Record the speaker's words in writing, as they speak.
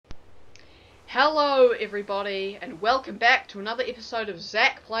Hello everybody, and welcome back to another episode of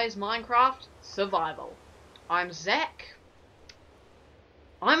Zac Plays Minecraft Survival. I'm Zac.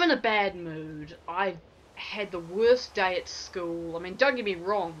 I'm in a bad mood. I've had the worst day at school. I mean, don't get me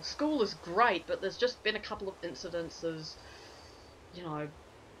wrong, school is great, but there's just been a couple of incidences, you know,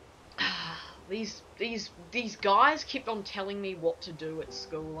 these guys kept on telling me what to do at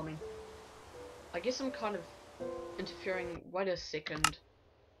school. I mean, I guess I'm kind of interfering. Wait a second.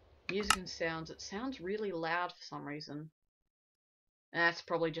 Music and sounds. It sounds really loud for some reason. That's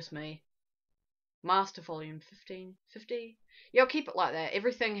probably just me. Master volume 15, 50. Yeah, I'll keep it like that.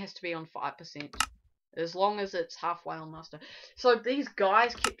 Everything has to be on 5%. As long as it's halfway on master. So these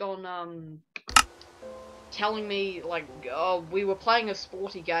guys kept on telling me, like, oh, we were playing a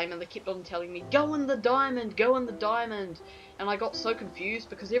sporty game and they kept on telling me, go in the diamond, go in the diamond. And I got so confused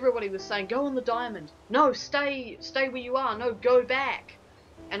because everybody was saying, go in the diamond. No, stay where you are. No, go back.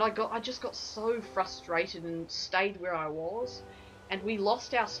 And I just got so frustrated and stayed where I was. And we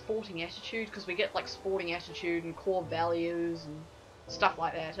lost our sporting attitude, because we get like sporting attitude and core values and stuff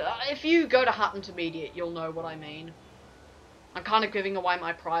like that. If you go to Hut Intermediate, you'll know what I mean. I'm kind of giving away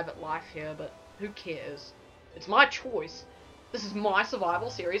my private life here, but who cares? It's my choice. This is my survival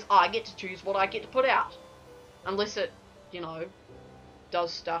series. I get to choose what I get to put out. Unless it, you know,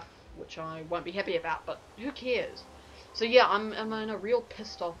 does stuff which I won't be happy about, but who cares? So yeah, I'm in a real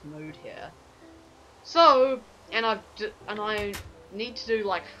pissed off mood here. So, and I need to do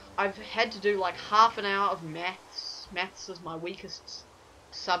like, I've had to do like half an hour of maths. Maths is my weakest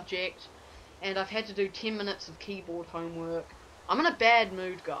subject. And I've had to do 10 minutes of keyboard homework. I'm in a bad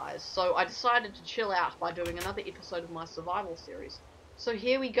mood, guys. So I decided to chill out by doing another episode of my survival series. So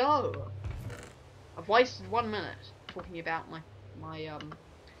here we go. I've wasted 1 minute talking about my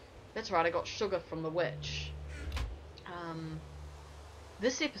that's right, I got sugar from the witch.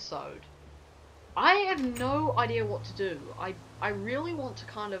 This episode, I have no idea what to do. I really want to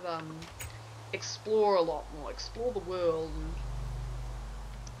kind of explore a lot more, explore the world, and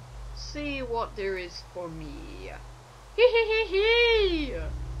see what there is for me. Hee hee hee hee.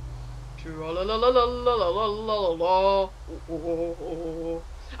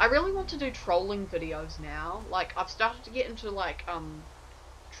 I really want to do trolling videos now. Like, I've started to get into like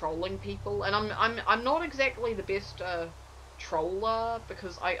trolling people, and I'm not exactly the best troller,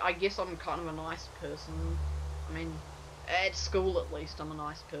 because I guess I'm kind of a nice person. I mean, at school at least I'm a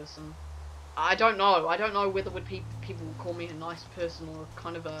nice person. I don't know whether people would call me a nice person or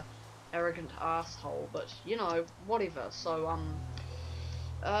kind of a arrogant asshole, but you know, whatever. So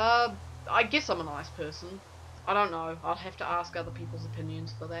I guess I'm a nice person. I don't know, I'll have to ask other people's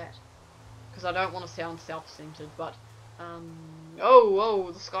opinions for that, because I don't want to sound self-centered. But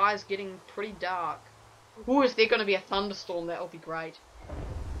oh, the sky's getting pretty dark. Ooh, is there going to be a thunderstorm? That'll be great.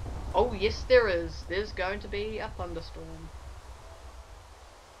 Oh, yes there is. There's going to be a thunderstorm.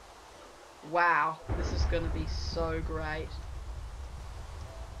 Wow, this is going to be so great.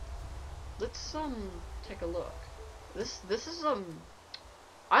 Let's take a look. This is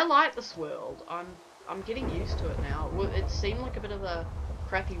I like this world. I'm getting used to it now. It seemed like a bit of a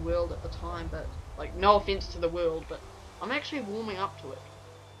crappy world at the time, but like, no offense to the world, but I'm actually warming up to it.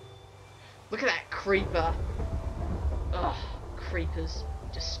 Look at that creeper. Ugh, creepers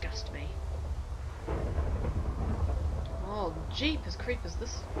disgust me. Oh, jeepers creepers,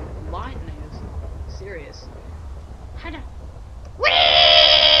 this lightning is serious.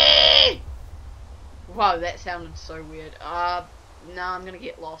 Whee! Whoa, that sounded so weird. No, I'm gonna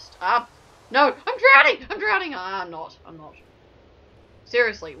get lost. No, I'm drowning! I'm not.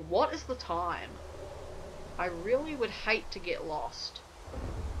 Seriously, what is the time? I really would hate to get lost.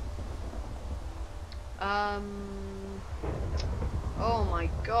 Oh my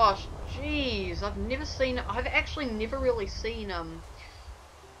gosh, jeez, I've actually never really seen,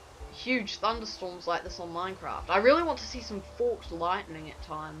 huge thunderstorms like this on Minecraft. I really want to see some forked lightning at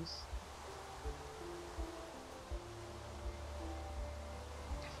times.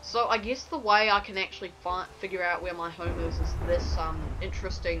 So I guess the way I can actually figure out where my home is this,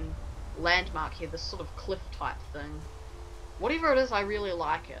 interesting landmark here, this sort of cliff type thing. Whatever it is, I really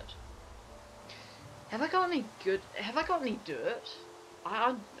like it. Have I got any dirt?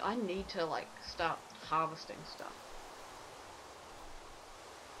 I need to like start harvesting stuff.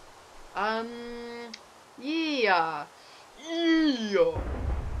 Yeah.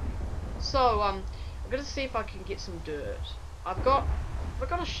 So I'm gonna see if I can get some dirt. Have I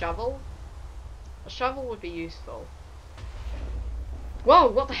got a shovel? A shovel would be useful. Whoa,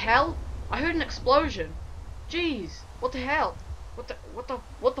 what the hell? I heard an explosion. Jeez, what the hell?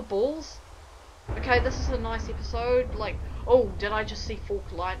 What the balls? Okay, this is a nice episode. Like, oh, did I just see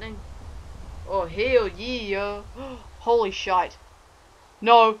forked lightning? Oh, hell yeah. Holy shite.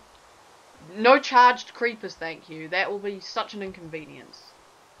 No. No charged creepers, thank you. That will be such an inconvenience.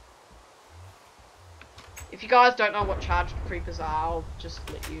 If you guys don't know what charged creepers are, I'll just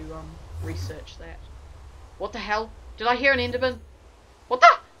let you research that. What the hell? Did I hear an Enderman? What the?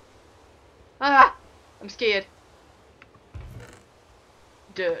 Ah! I'm scared.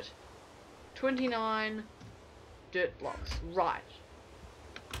 Dirt. 29 dirt blocks. Right.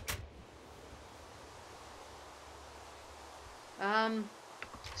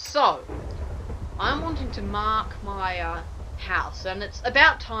 So, I'm wanting to mark my house, and it's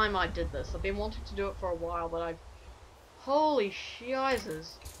about time I did this. I've been wanting to do it for a while, but I've... Holy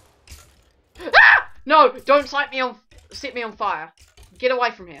shizzes. Ah! No! Don't set me on fire. Get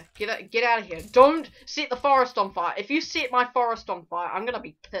away from here. Get out of here. Don't set the forest on fire. If you set my forest on fire, I'm gonna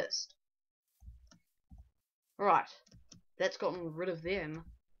be pissed. Right. That's gotten rid of them.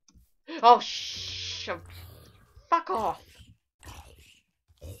 Oh, fuck off.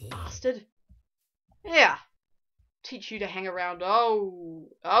 Bastard. Yeah. Teach you to hang around. Oh,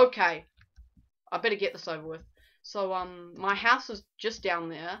 okay. I better get this over with. So, my house is just down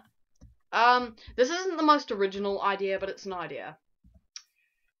there. This isn't the most original idea, but it's an idea.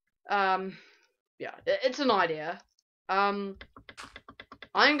 Yeah, it's an idea. I'm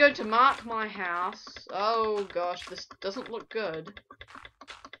going to mark my house. Oh gosh, this doesn't look good.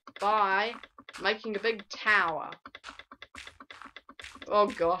 By making a big tower. Oh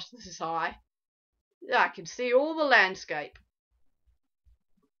gosh, this is high. Yeah, I can see all the landscape.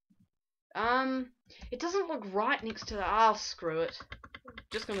 It doesn't look right next to the... Ah, screw it.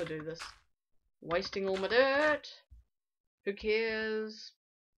 Just gonna do this. Wasting all my dirt. Who cares?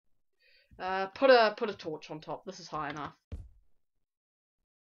 Put a torch on top. This is high enough.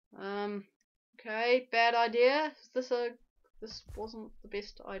 Okay, bad idea. This wasn't the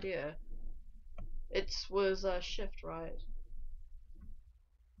best idea. It was a shift, right?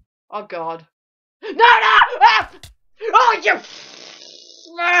 Oh god. No! Ah! Oh, you!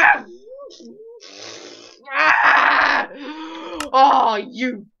 Ah! Oh,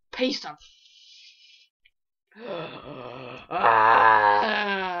 you piece of...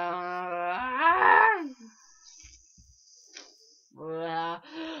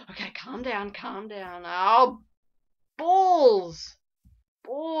 Okay, calm down, calm down. Oh, balls!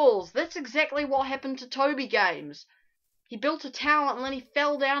 Balls! That's exactly what happened to Toby Games. He built a tower and then he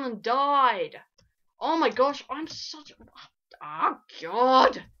fell down and died. Oh my gosh, I'm such... Oh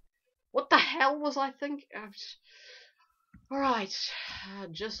god! What the hell was I thinking? Alright,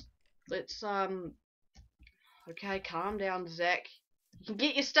 just... let's, okay, calm down, Zac. You can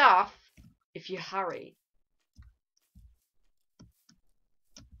get your stuff if you hurry.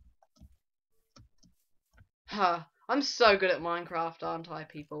 Huh. I'm so good at Minecraft, aren't I,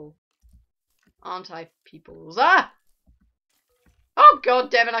 people? Aren't I, peoples? Ah! Oh god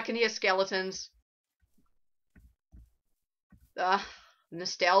damn it, I can hear skeletons.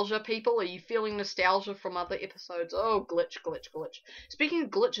 Nostalgia, people? Are you feeling nostalgia from other episodes? Oh, glitch, glitch, glitch. Speaking of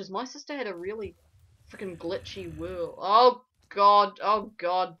glitches, my sister had a really freaking glitchy world. Oh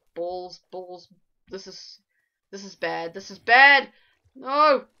god, balls, balls. This is bad. This is bad.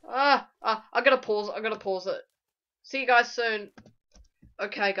 No. I gotta pause it. See you guys soon.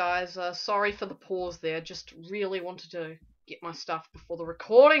 Okay, guys. Sorry for the pause there. Just really wanted to get my stuff before the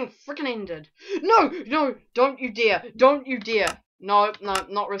recording freaking ended. No, no, don't you dare. Don't you dare. No, no,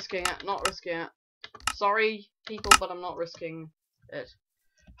 not risking it. Not risking it. Sorry, people, but I'm not risking it.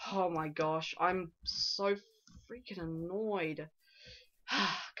 Oh my gosh, I'm so freaking annoyed.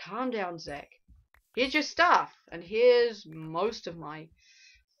 Calm down, Zac. Here's your stuff, and here's most of my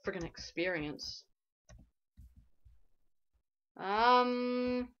freaking experience.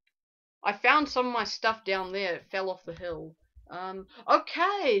 I found some of my stuff down there. It fell off the hill.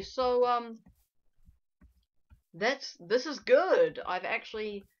 Okay, so, this is good. I've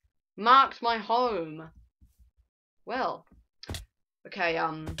actually marked my home. Well, okay,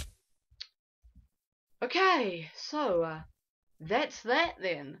 okay, so, that's that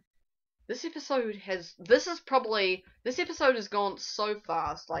then. This episode has gone so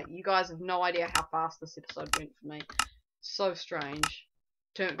fast. Like, you guys have no idea how fast this episode went for me. So strange.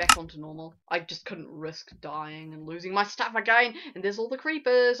 Turn it back onto normal. I just couldn't risk dying and losing my stuff again. And there's all the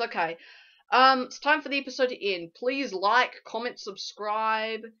creepers. Okay. It's time for the episode to end. Please like, comment,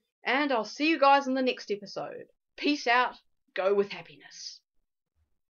 subscribe. And I'll see you guys in the next episode. Peace out. Go with happiness.